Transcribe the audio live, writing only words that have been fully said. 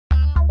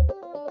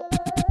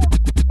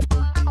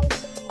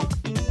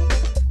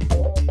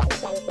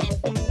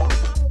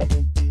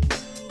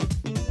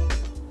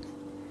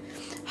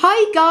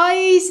Hi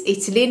guys,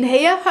 it's Lynn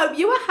here. Hope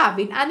you are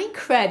having an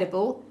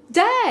incredible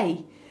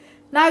day.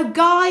 Now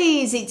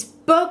guys, it's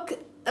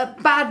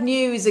bad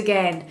news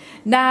again.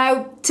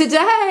 Now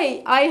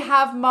today I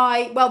have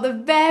the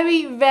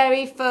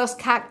very first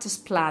cactus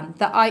plant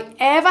that I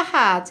ever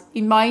had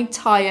in my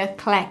entire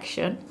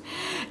collection.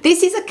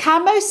 This is a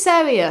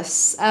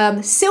Chamacereus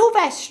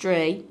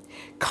silvestrii,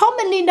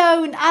 commonly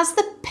known as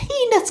the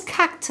peanut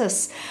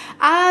cactus,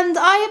 and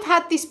I have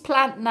had this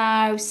plant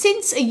now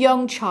since a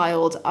young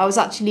child. I was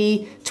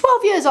actually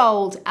 12 years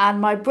old and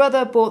my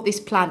brother bought this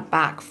plant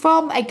back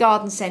from a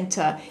garden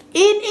centre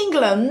in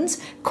England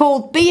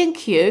called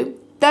B&Q.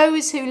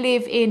 Those who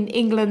live in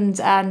England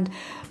and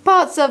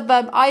parts of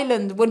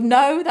Ireland would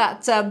know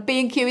that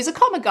B&Q is a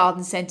common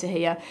garden centre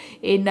here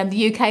in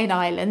the UK and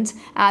Ireland,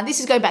 and this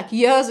is going back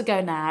years ago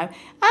now,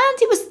 and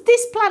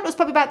this plant was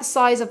probably about the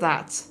size of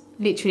that.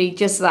 Literally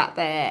just that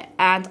there,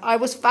 and I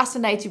was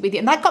fascinated with it,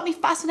 and that got me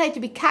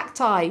fascinated with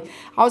cacti.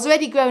 I was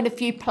already growing a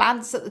few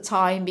plants at the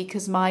time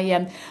because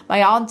my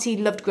auntie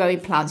loved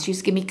growing plants. She used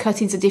to give me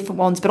cuttings of different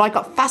ones, but I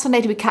got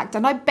fascinated with cacti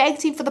and I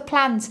begged him for the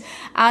plant,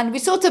 and we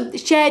sort of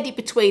shared it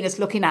between us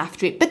looking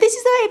after it. But this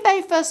is the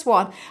very first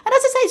one, and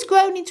as I say, it's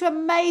grown into an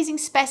amazing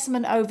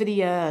specimen over the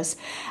years,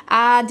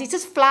 and it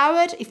has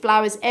flowered. It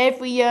flowers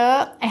every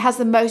year. It has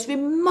the most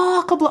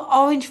remarkable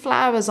orange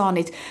flowers on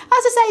it. As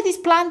I say, this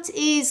plant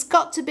is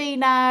got to be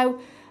now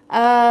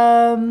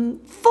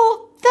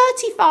for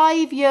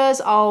 35 years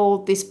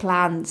old, this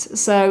plant,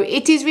 so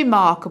it is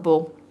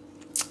remarkable.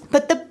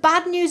 But the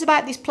bad news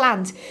about this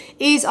plant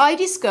is I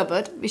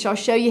discovered, which I'll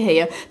show you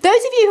here.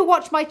 Those of you who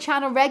watch my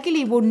channel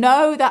regularly will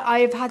know that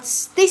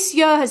this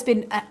year has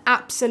been an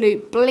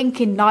absolute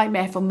blinking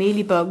nightmare for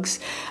mealy bugs.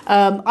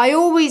 I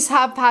always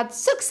have had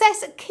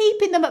success at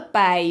keeping them at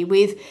bay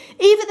with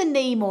either the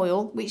neem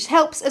oil, which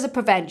helps as a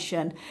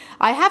prevention.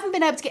 I haven't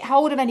been able to get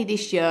hold of any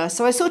this year,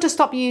 so I sort of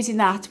stopped using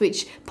that,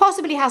 which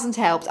possibly hasn't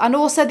helped. And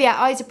also the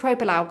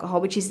isopropyl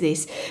alcohol, which is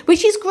this,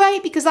 which is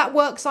great because that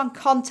works on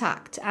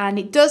contact and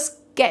it does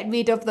get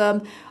rid of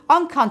them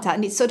on contact,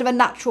 and it's sort of a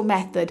natural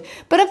method,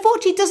 but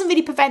unfortunately it doesn't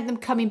really prevent them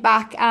coming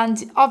back.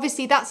 And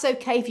obviously that's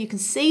okay if you can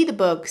see the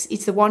bugs.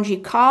 It's the ones you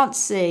can't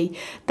see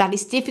that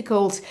is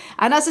difficult.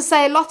 And as I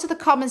say, a lot of the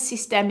common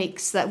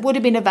systemics that would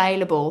have been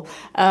available,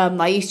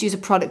 I used to use a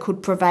product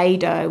called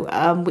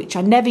Provado, which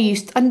I never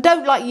used, and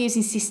don't like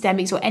using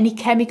systemics or any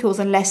chemicals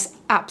unless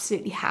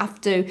absolutely have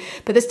to,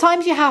 but there's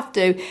times you have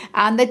to,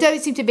 and they don't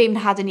seem to have even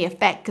had any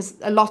effect because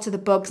a lot of the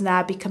bugs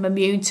now become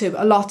immune to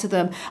a lot of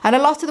them, and a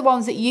lot of the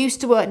ones that used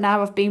to work now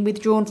have been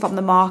withdrawn from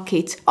the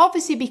market,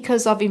 obviously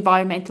because of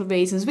environmental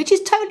reasons, which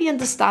is totally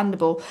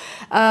understandable.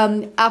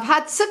 I've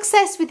had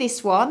success with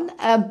this one,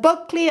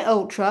 Bug Clear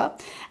Ultra,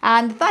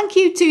 and thank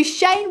you to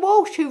Shane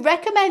Walsh who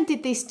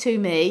recommended this to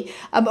me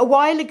a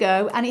while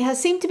ago, and it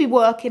has seemed to be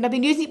working. I've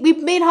been using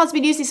it, me and Hans have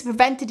been using this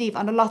preventative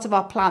on a lot of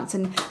our plants,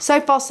 and so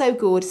far so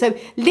good. So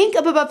link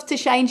up above to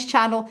Shane's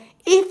channel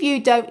if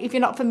you're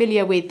not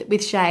familiar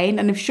with Shane,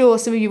 and I'm sure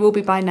some of you will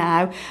be by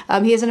now.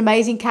 He has an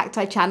amazing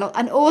cacti channel,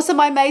 and also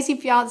my amazing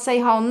fiance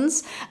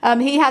Hans.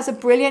 He has a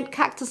brilliant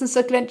cactus and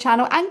succulent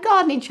channel and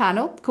gardening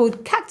channel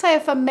called Cacti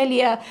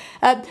Familiar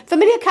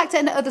Cacti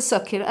and Other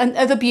Succulent and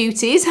Other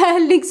Beauties.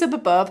 Links up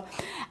above.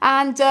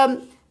 And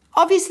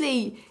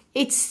obviously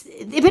but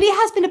it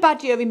has been a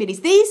bad year in millies.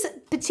 These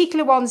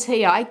particular ones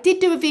here, I did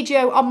do a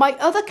video on my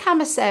other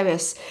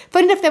Chamacereus.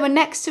 Funny enough, they were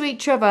next to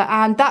each other,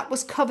 and that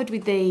was covered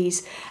with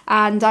these.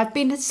 And I've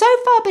so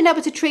far been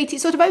able to treat it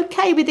sort of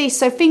okay with this.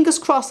 So fingers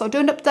crossed, I'll do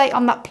an update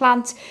on that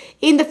plant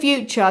in the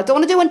future. I don't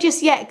want to do one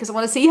just yet because I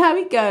want to see how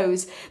it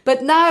goes.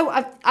 But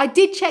now I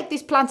did check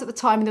this plant at the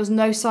time and there was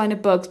no sign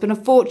of bugs. But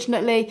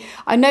unfortunately,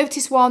 I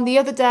noticed one the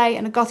other day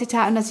and I got it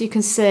out, and as you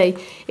can see,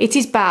 it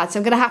is bad. So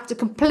I'm going to have to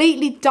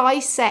completely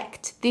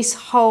dissect this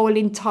whole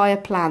entire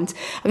plant.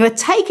 I'm going to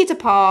take it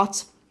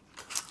apart.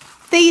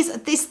 Things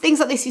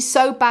like this is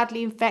so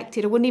badly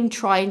infected, I wouldn't even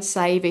try and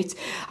save it.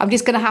 I'm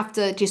just going to have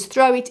to just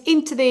throw it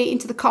into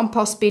the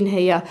compost bin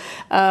here.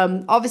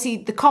 Obviously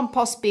the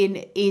compost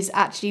bin is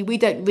actually, we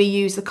don't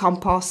reuse the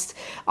compost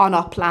on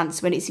our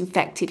plants when it's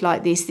infected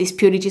like this. This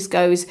purely just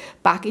goes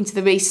back into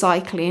the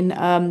recycling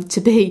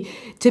to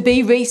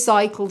be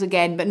recycled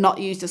again, but not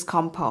used as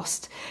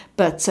compost.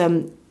 But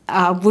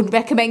I wouldn't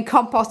recommend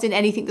composting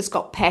anything that's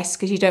got pests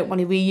because you don't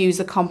want to reuse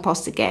the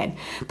compost again.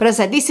 But as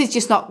I said, this is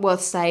just not worth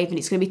saving.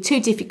 It's going to be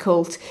too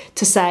difficult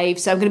to save.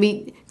 So I'm going to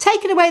be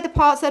taking away the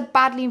parts that are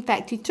badly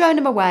infected, throwing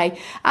them away.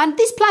 And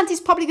this plant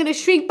is probably going to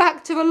shrink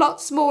back to a lot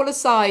smaller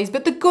size.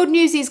 But the good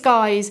news is,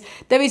 guys,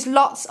 there is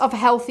lots of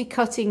healthy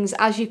cuttings,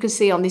 as you can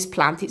see on this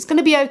plant. It's going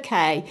to be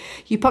okay.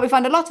 You probably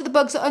find a lot of the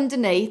bugs are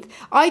underneath.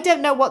 I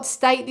don't know what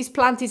state this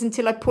plant is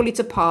until I pull it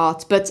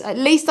apart. But at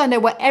least I know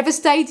whatever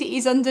state it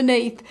is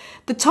underneath,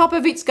 the top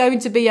of it's going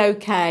to be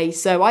okay.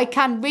 So I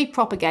can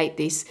repropagate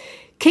this,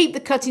 keep the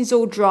cuttings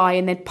all dry,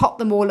 and then pop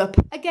them all up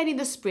again in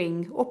the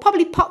spring, or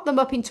probably pop them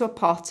up into a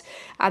pot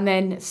and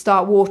then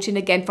start watering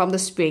again from the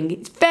spring.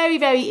 It's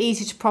very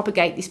easy to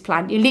propagate this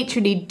plant. You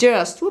literally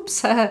just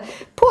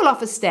pull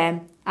off a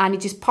stem and you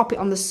just pop it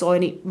on the soil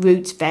and it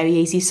roots very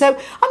easy. So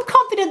I'm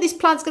confident confident this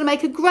plant's going to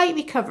make a great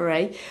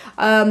recovery.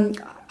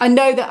 I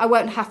know that I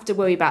won't have to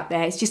worry about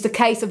that. It's just a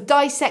case of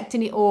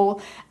dissecting it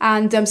all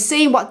and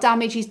seeing what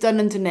damage is done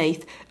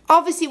underneath.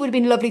 Obviously, it would have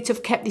been lovely to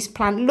have kept this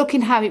plant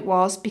looking how it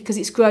was because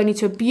it's grown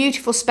into a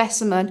beautiful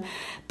specimen.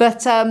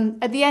 But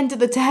at the end of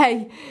the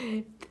day,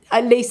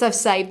 at least I've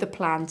saved the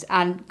plant.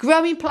 And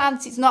growing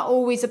plants, it's not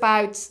always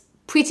about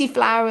pretty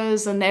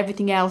flowers and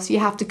everything else. You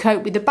have to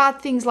cope with the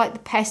bad things like the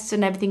pests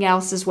and everything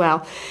else as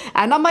well.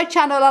 And on my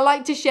channel, I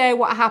like to share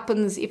what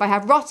happens if I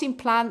have rotting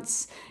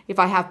plants, if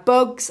I have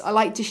bugs. I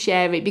like to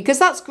share it because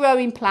that's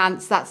growing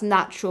plants, that's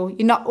natural.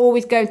 You're not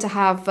always going to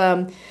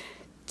have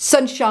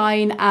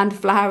sunshine and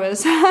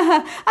flowers.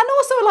 And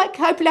also, like,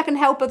 hopefully I can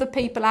help other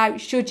people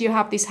out should you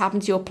have this happen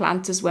to your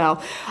plant as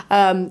well.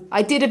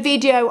 I did a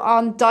video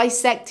on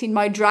dissecting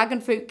my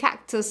dragon fruit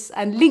cactus,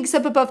 and links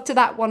up above to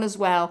that one as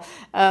well,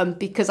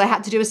 because I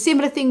had to do a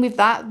similar thing with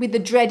that, with the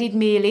dreaded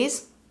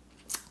mealies.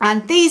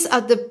 And these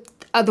are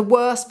the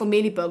worst for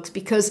mealy bugs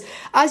because,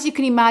 as you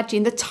can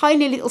imagine, the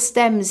tiny little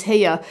stems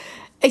here,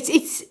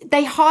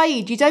 they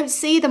hide. You don't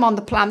see them on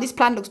the plant. This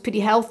plant looks pretty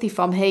healthy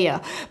from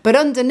here, but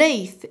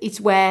underneath it's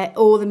where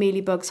all the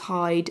mealy bugs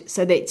hide,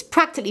 so that it's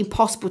practically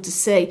impossible to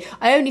see.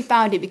 I only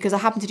found it because I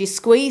happened to just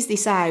squeeze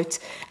this out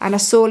and I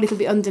saw a little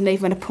bit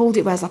underneath when I pulled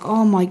it, where I was like,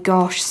 oh my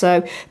gosh.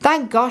 So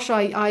thank gosh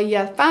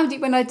I found it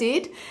when I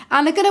did.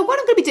 And what I'm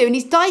going to be doing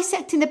is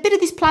dissecting the bit of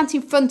this plant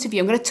in front of you.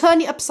 I'm going to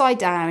turn it upside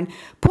down,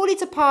 pull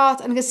it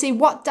apart, and I'm going to see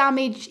what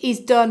damage is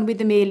done with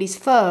the mealies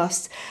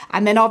first.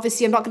 And then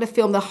obviously I'm not going to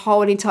film the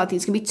whole entire thing.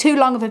 It's going to be too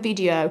long of a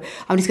video.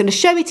 I'm just going to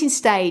show it in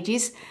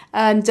stages.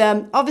 And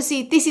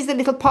obviously this is the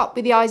little pot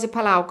with the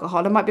isopal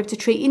alcohol. I might be able to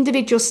treat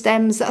individual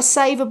stems that are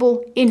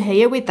savable in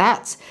here with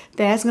that.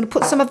 There, so I'm going to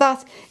put some of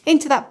that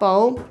into that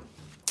bowl.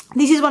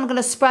 This is what I'm going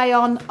to spray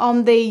on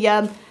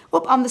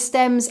the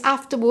stems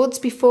afterwards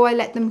before I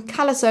let them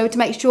callus over, to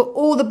make sure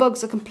all the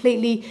bugs are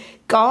completely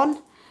gone.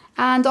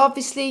 And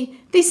obviously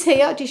this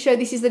here, I'll just show,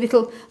 this is the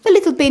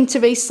little bin to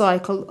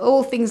recycle.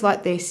 All things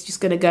like this just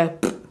going to go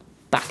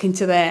back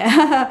into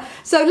there.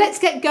 So let's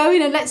get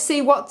going and let's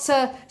see what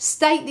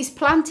state this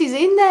plant is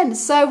in then.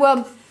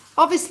 So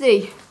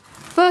obviously,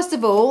 first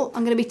of all,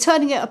 I'm going to be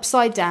turning it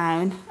upside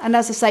down. And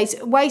as I say, it's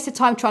a waste of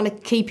time trying to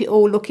keep it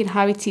all looking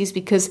how it is,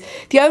 because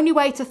the only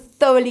way to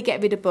thoroughly get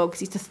rid of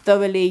bugs is to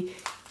thoroughly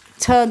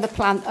turn the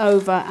plant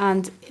over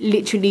and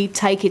literally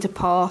take it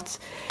apart.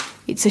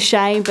 It's a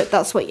shame, but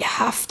that's what you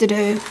have to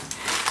do.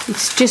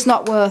 It's just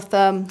not worth,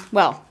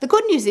 well, the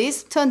good news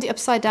is, turned it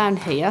upside down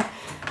here.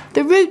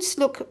 The roots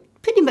look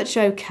pretty much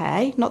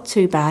okay, not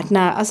too bad.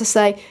 Now, as I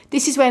say,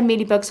 this is where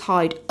mealybugs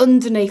hide,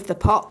 underneath the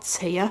pots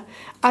here.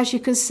 As you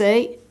can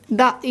see,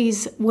 that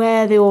is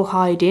where they're all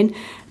hiding.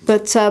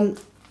 But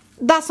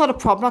that's not a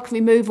problem. I can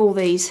remove all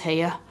these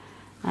here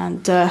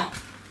and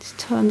just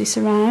turn this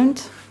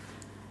around.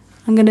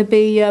 I'm going to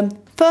be,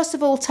 first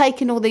of all,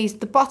 taking all these,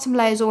 the bottom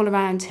layers all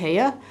around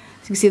here.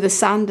 As you can see, the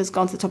sand has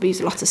gone to the top. I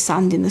use a lot of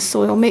sand in the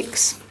soil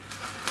mix.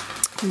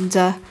 And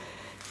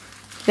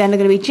then I'm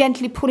going to be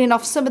gently pulling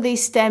off some of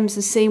these stems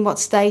and seeing what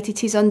state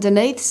it is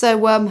underneath. So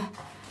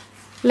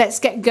let's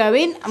get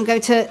going. I'm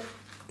going to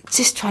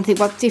just try and think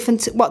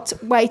what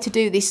way to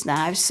do this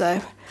now.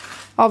 So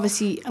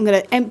obviously I'm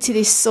going to empty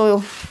this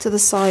soil to the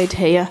side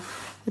here.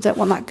 I don't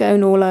want that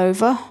going all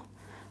over.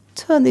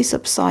 Turn this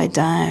upside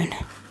down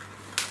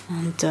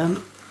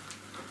and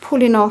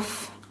pulling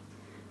off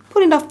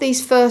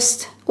these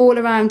first all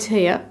around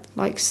here,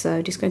 like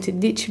so. Just going to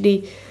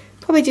literally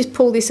probably just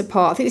pull this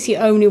apart. I think it's the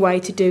only way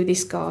to do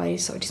this,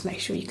 guys. So just make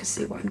sure you can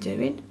see what I'm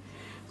doing.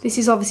 This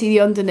is obviously the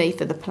underneath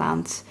of the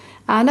plant.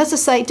 And as I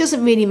say, it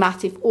doesn't really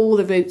matter if all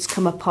the roots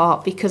come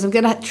apart, because I'm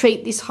going to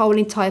treat this whole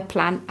entire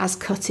plant as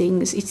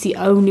cuttings. It's the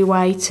only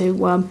way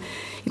to,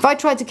 if I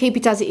tried to keep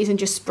it as it is and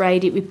just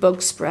sprayed it with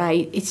bug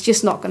spray, it's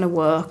just not going to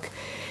work.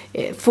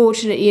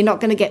 Fortunately, you're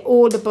not going to get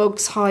all the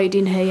bugs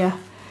hiding here.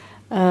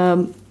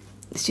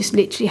 It's just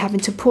literally having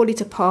to pull it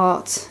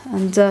apart.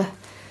 And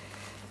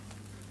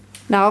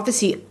now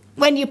obviously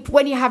when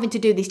you're having to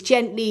do this,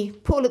 gently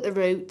pull at the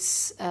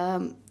roots,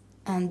 and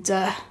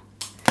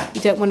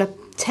you don't want to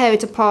tear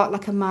it apart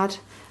like a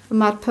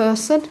mad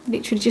person.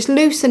 Literally just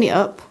loosen it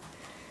up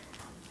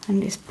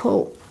and just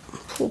pull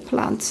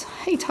plants.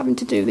 I hate having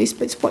to do this,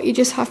 but it's what you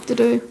just have to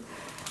do.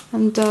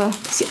 And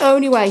it's the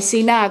only way.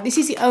 See, now this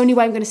is the only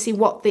way I'm going to see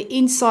what the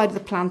inside of the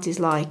plant is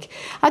like.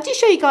 I'll just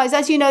show you guys.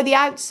 As you know, the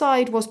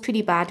outside was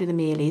pretty bad with the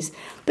mealies.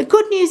 The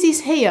good news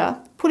is here,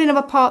 pulling them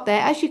apart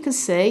there, as you can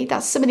see,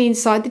 that's some of the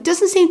inside. It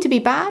doesn't seem to be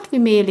bad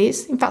with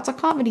mealies. In fact, I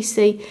can't really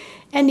see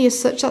any as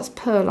such. That's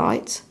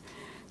perlite.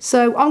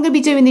 So I'm going to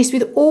be doing this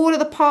with all of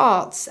the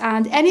parts,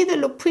 and any that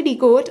look pretty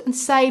good and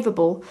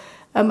savable.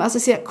 As I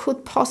say, it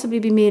could possibly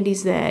be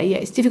mealies there. Yeah,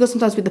 it's difficult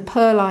sometimes with the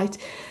perlite.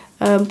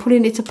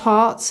 Pulling it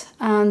apart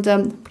and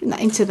putting that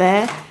into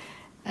there.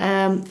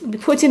 We'll be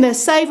putting the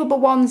savable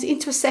ones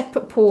into a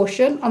separate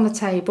portion on the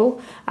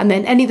table, and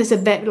then any that's a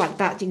bit like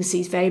that, you can see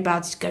is very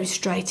bad, just go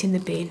straight in the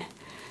bin.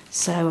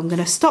 So I'm going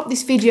to stop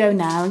this video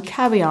now and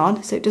carry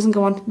on so it doesn't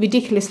go on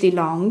ridiculously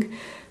long.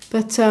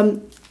 But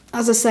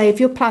as I say, if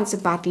your plants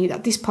are badly,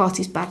 this part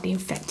is badly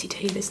infected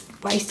here, there's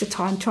a waste of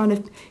time trying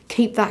to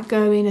keep that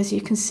going. As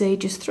you can see,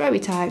 just throw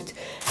it out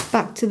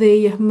back to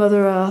the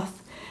Mother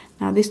Earth.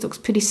 Now this looks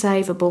pretty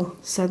savable,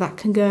 so that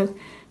can go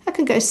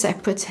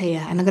separate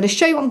here. And I'm going to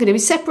show you what I'm going to do.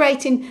 Is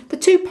separating the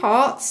two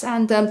parts,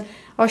 and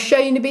I'll show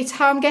you in a bit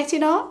how I'm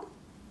getting on.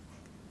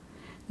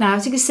 Now,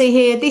 as you can see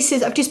here,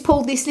 I've just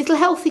pulled this little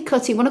healthy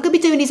cutting. What I'm going to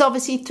be doing is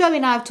obviously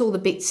throwing out all the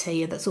bits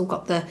here that's all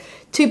got the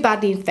too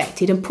badly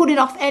infected, and putting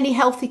off any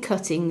healthy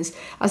cuttings,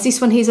 as this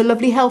one here is a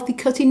lovely healthy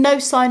cutting, no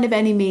sign of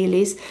any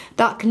mealies.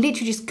 That can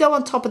literally just go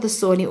on top of the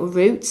soil and it will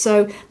root.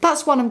 So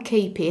that's what I'm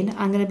keeping.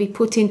 I'm going to be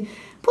putting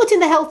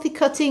the healthy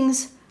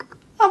cuttings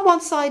on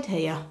one side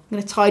here. I'm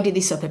going to tidy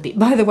this up a bit,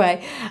 by the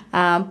way.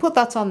 Put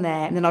that on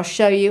there, and then I'll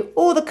show you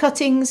all the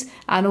cuttings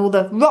and all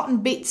the rotten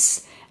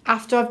bits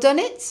after I've done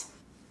it.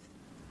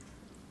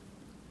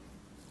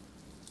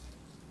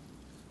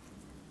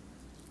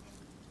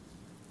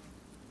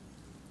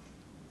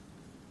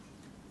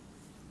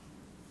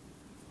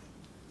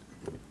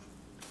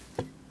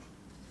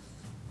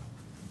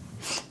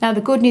 Now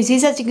the good news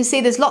is, as you can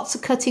see, there's lots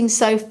of cuttings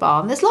so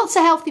far, and there's lots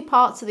of healthy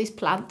parts of this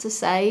plant to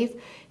save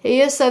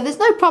here, so there's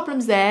no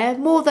problems there.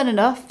 More than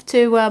enough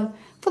to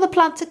for the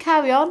plant to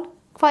carry on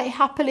quite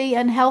happily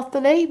and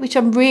healthily, which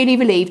I'm really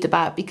relieved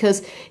about,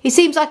 because it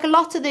seems like a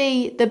lot of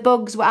the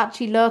bugs were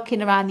actually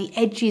lurking around the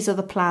edges of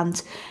the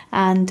plant,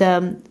 and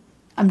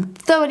I'm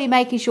thoroughly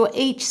making sure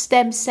each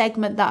stem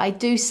segment that I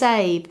do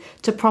save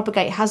to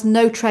propagate has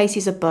no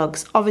traces of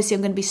bugs. Obviously,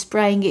 I'm going to be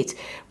spraying it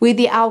with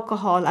the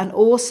alcohol, and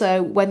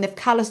also when they've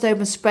calloused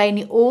over, spraying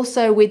it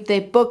also with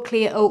the Bug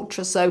Clear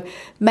Ultra. So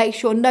make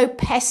sure no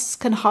pests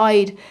can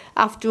hide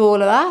after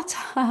all of that.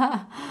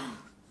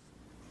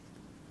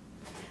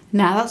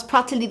 Now that's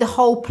practically the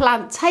whole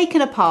plant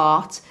taken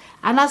apart.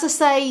 And as I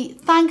say,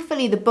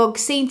 thankfully the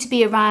bugs seem to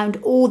be around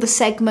all the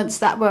segments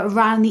that were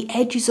around the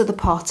edges of the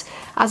pot.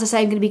 As I say,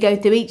 I'm going to be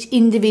going through each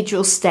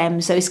individual stem,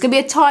 so it's going to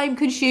be a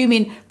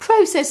time-consuming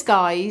process,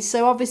 guys.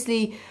 So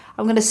obviously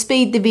I'm going to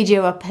speed the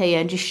video up here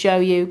and just show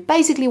you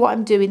basically what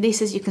I'm doing.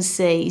 This, as you can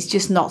see, is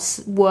just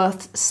not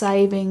worth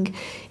saving.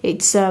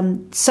 It's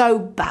so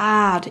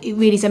bad. It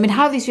really is. I mean,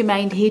 how this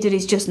remained hidden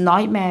is just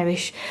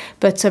nightmarish.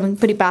 But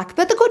put it back.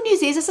 But the good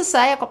news is, as I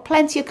say, I've got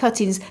plenty of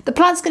cuttings. The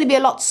plant's going to be a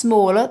lot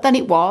smaller than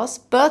it was,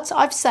 but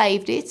I've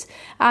saved it.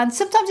 And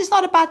sometimes it's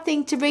not a bad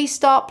thing to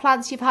restart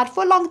plants you've had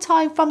for a long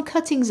time from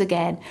cuttings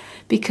again,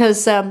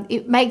 because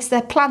it makes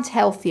their plant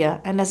healthier.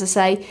 And as I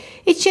say,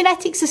 its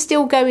genetics are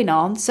still going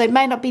on, so it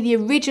may not be the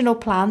original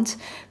plant,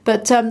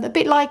 but a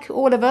bit like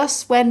all of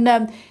us,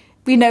 when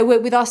we know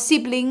with our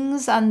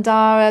siblings and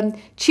our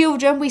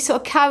children, we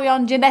sort of carry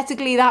on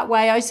genetically that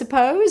way, I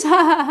suppose,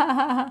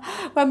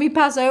 when we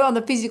pass over on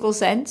the physical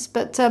sense.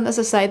 But as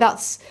I say,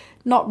 that's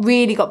not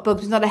really got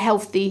bugs. It's not a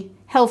healthy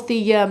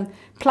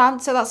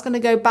plant, so that's going to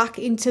go back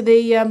into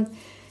the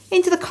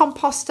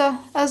composter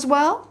as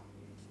well.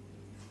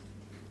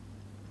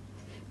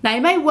 Now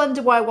you may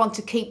wonder why I want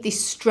to keep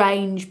this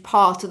strange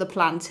part of the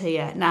plant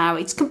here. Now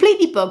it's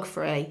completely bug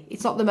free.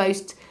 It's not the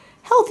most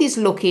healthiest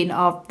looking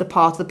of the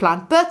part of the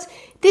plant, but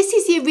this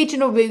is the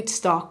original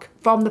rootstock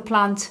from the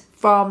plant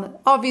from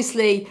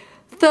obviously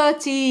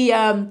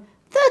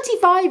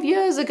 35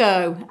 years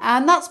ago,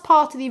 and that's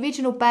part of the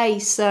original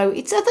base. So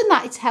it's, other than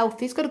that, it's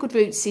healthy, it's got a good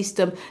root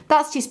system.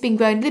 That's just been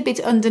growing a little bit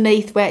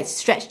underneath where it's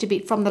stretched a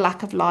bit from the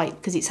lack of light,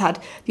 because it's had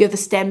the other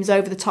stems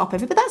over the top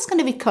of it, but that's going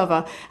to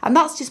recover, and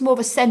that's just more of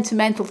a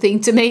sentimental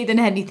thing to me than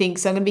anything,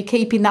 so I'm going to be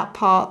keeping that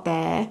part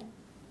there.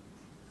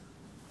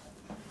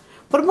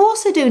 What I'm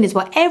also doing is,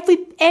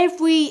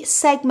 every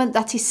segment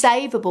that is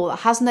savable, that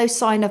has no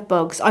sign of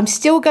bugs, I'm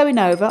still going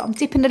over. I'm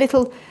dipping a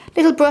little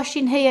brush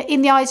in here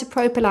in the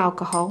isopropyl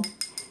alcohol,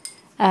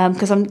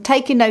 because I'm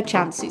taking no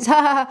chances.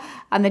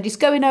 And then just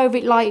going over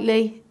it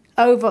lightly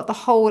over the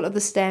whole of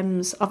the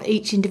stems of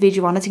each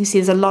individual one. As you can see,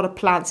 there's a lot of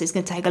plants. It's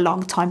going to take a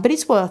long time, but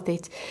it's worth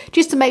it,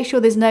 just to make sure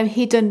there's no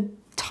hidden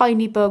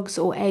tiny bugs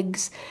or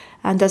eggs.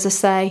 And as I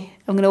say,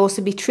 I'm going to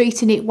also be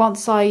treating it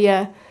once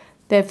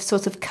they've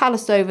sort of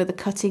calloused over the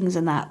cuttings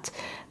and that,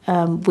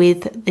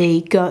 with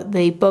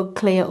the Bug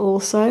Clear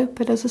also.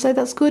 But as I say,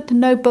 that's good.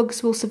 No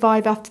bugs will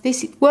survive after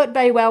this. It worked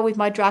very well with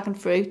my dragon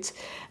fruit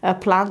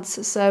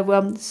plants.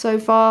 So so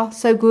far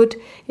so good.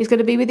 It's going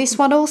to be with this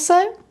one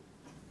also.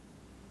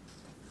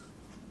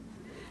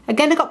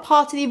 Again, I've got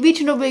part of the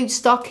original root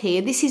stock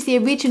here. This is the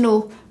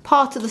original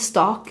part of the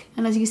stock,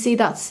 and as you can see,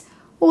 that's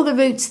all the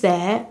roots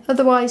there,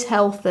 otherwise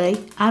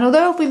healthy. And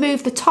although if we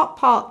move the top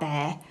part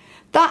there,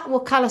 that will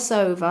callus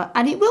over,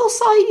 and it will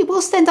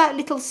send out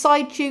little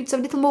side shoots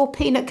of little more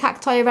peanut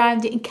cacti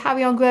around it and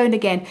carry on growing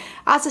again.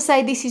 As I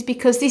say, this is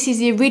because this is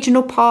the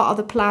original part of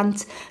the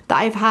plant that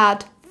I've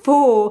had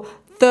for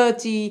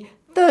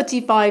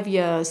 35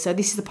 years. So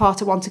this is the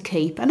part I want to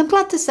keep, and I'm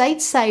glad to say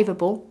it's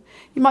savable.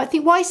 You might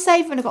think, why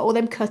save when I've got all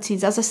them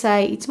cuttings? As I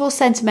say, it's more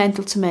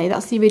sentimental to me.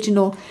 That's the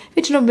original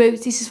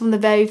roots. This is from the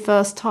very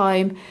first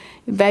time,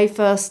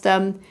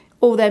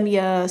 all them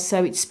years,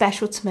 so it's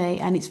special to me,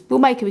 and we'll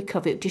make a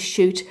recovery. It'll just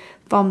shoot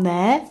from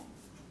there.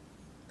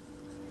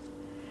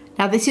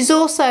 Now this is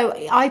also,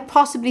 I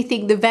possibly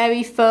think, the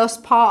very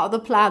first part of the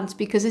plant,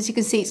 because as you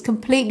can see it's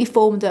completely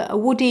formed a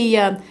woody,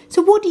 it's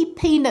a woody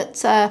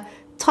peanut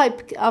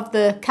type of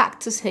the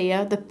cactus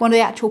here, one of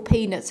the actual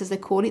peanuts as they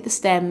call it, the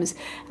stems.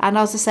 And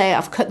as I say,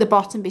 I've cut the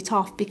bottom bit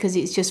off because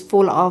it's just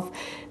full of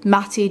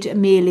matted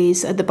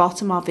mealies at the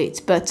bottom of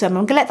it. But I'm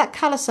going to let that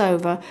callus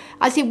over.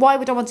 I think, why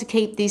would I want to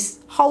keep this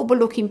horrible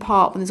looking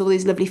part when there's all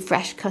these lovely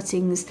fresh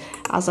cuttings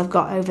as I've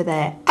got over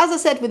there? As I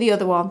said with the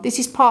other one, this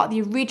is part of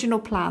the original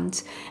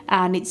plant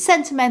and it's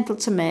sentimental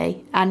to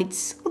me, and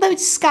it's, although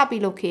it's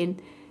scabby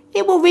looking,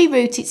 it will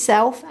reroot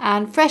itself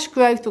and fresh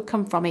growth will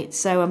come from it.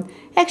 So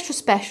extra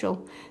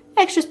special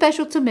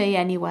to me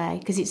anyway,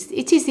 because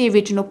it is the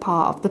original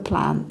part of the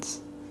plant.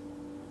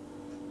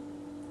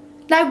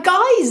 Now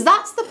guys,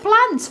 that's the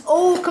plant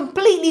all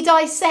completely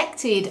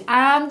dissected,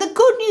 and the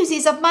good news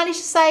is I've managed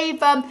to save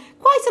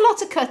quite a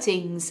lot of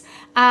cuttings,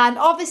 and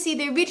obviously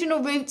the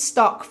original root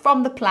stock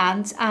from the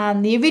plant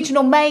and the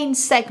original main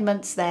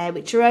segments there,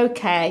 which are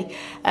okay.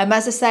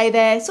 As I say,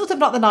 they're sort of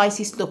not the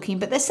nicest looking,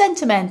 but they're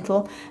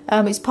sentimental.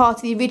 It's part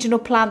of the original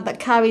plant that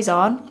carries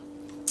on.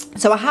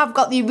 So I have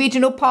got the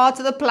original part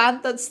of the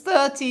plant that's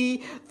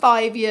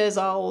 35 years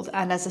old,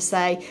 and as I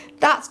say,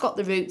 that's got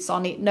the roots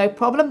on it, no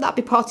problem. That'll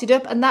be potted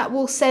up and that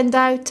will send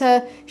out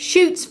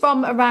shoots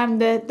from around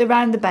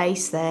the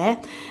base there.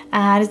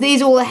 And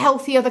these are all the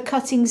healthy other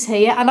cuttings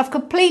here, and I've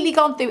completely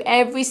gone through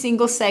every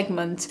single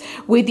segment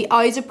with the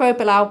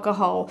isopropyl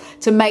alcohol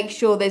to make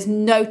sure there's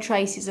no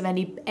traces of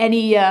any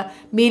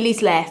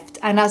mealies left.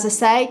 And as I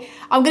say,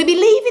 I'm going to be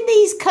leaving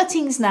these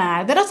cuttings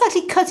now. They're not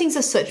actually cuttings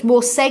as such,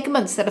 more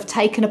segments that I've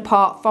taken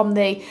apart from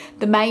the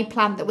main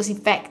plant that was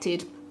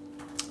infected.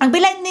 I'll be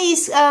letting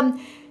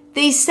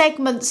these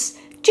segments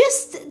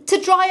just to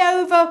dry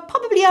over,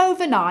 probably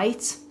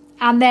overnight,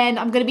 and then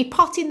I'm going to be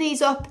potting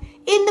these up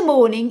in the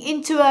morning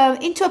into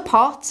a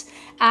pot.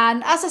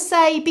 And as I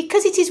say,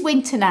 because it is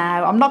winter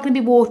now, I'm not going to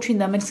be watering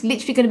them. It's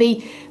literally going to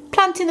be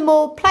planting them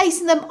all,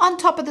 placing them on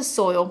top of the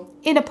soil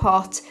in a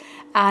pot,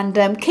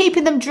 and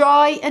keeping them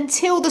dry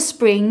until the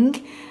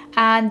spring.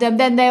 And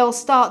then they'll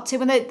start to,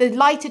 when the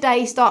lighter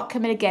days start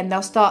coming again,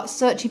 they'll start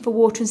searching for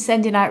water and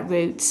sending out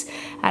roots.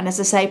 And as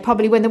I say,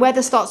 probably when the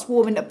weather starts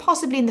warming up,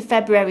 possibly in the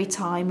February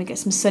time, we get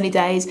some sunny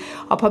days,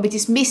 I'll probably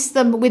just mist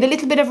them with a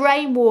little bit of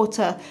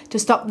rainwater to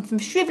stop them from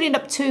shriveling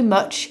up too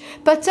much.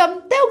 But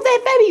they're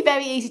very,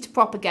 very easy to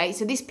propagate,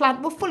 so this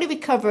plant will fully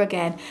recover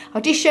again.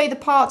 I'll just show you the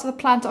parts of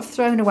the plant I've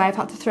thrown away. I've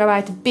had to throw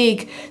out a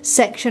big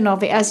section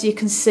of it, as you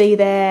can see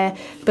there,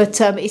 but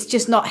it's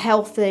just not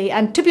healthy.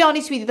 And to be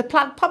honest with you, the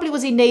plant probably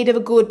was in need of a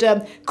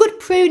good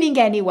pruning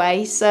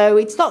anyway, so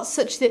it's not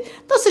such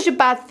a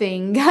bad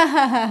thing.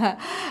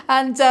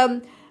 And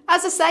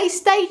as I say,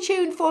 stay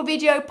tuned for a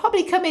video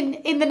probably coming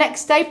in the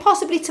next day,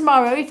 possibly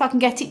tomorrow if I can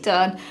get it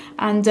done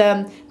and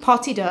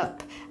potted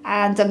up.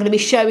 And I'm going to be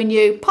showing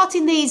you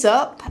potting these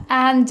up,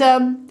 and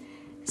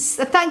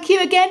so thank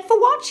you again for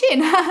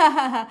watching.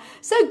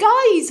 So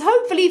guys,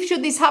 hopefully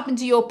should this happen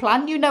to your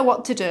plant, you know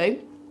what to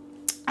do.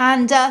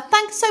 And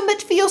thanks so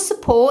much for your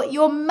support,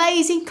 your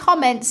amazing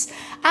comments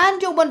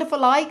and your wonderful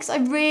likes. I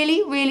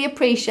really, really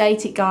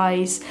appreciate it,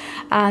 guys.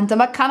 And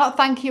I cannot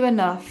thank you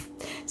enough.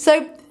 So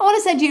I want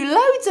to send you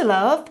loads of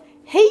love,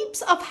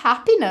 heaps of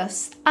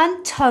happiness,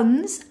 and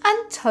tons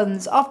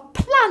of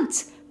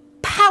plant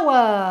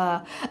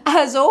power.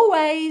 As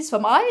always,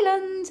 from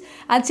Ireland.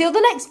 Until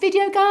the next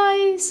video,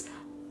 guys.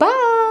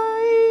 Bye.